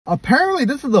Apparently,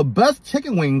 this is the best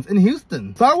chicken wings in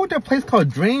Houston. So I went to a place called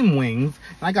Dream Wings,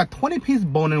 and I got 20-piece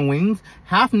bone-in wings,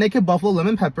 half-naked buffalo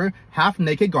lemon pepper,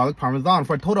 half-naked garlic parmesan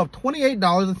for a total of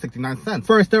 $28.69.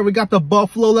 First there, we got the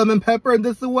buffalo lemon pepper, and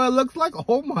this is what it looks like.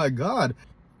 Oh my God.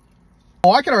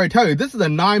 Oh, I can already tell you, this is a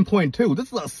 9.2.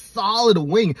 This is a solid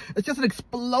wing. It's just an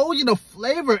explosion of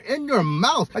flavor in your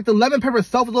mouth. Like the lemon pepper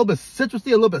itself is a little bit citrusy,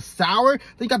 a little bit sour. Then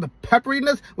you got the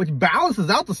pepperiness, which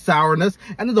balances out the sourness.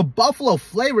 And then the buffalo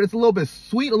flavor, it's a little bit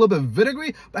sweet, a little bit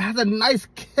vinegary, but has a nice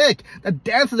kick that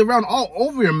dances around all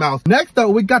over your mouth. Next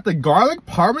up, we got the garlic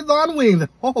parmesan wings.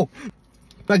 Oh,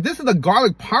 like this is the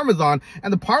garlic parmesan,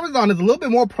 and the parmesan is a little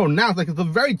bit more pronounced. Like it's a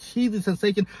very cheesy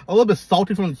sensation, a little bit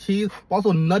salty from the cheese, but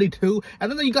also nutty too. And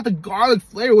then you got the garlic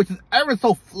flavor, which is ever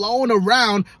so flowing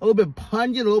around, a little bit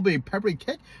pungent, a little bit peppery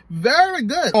kick. Very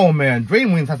good. Oh man,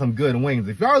 Dream Wings has some good wings.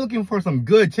 If y'all are looking for some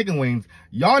good chicken wings,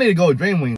 y'all need to go to Dream Wings.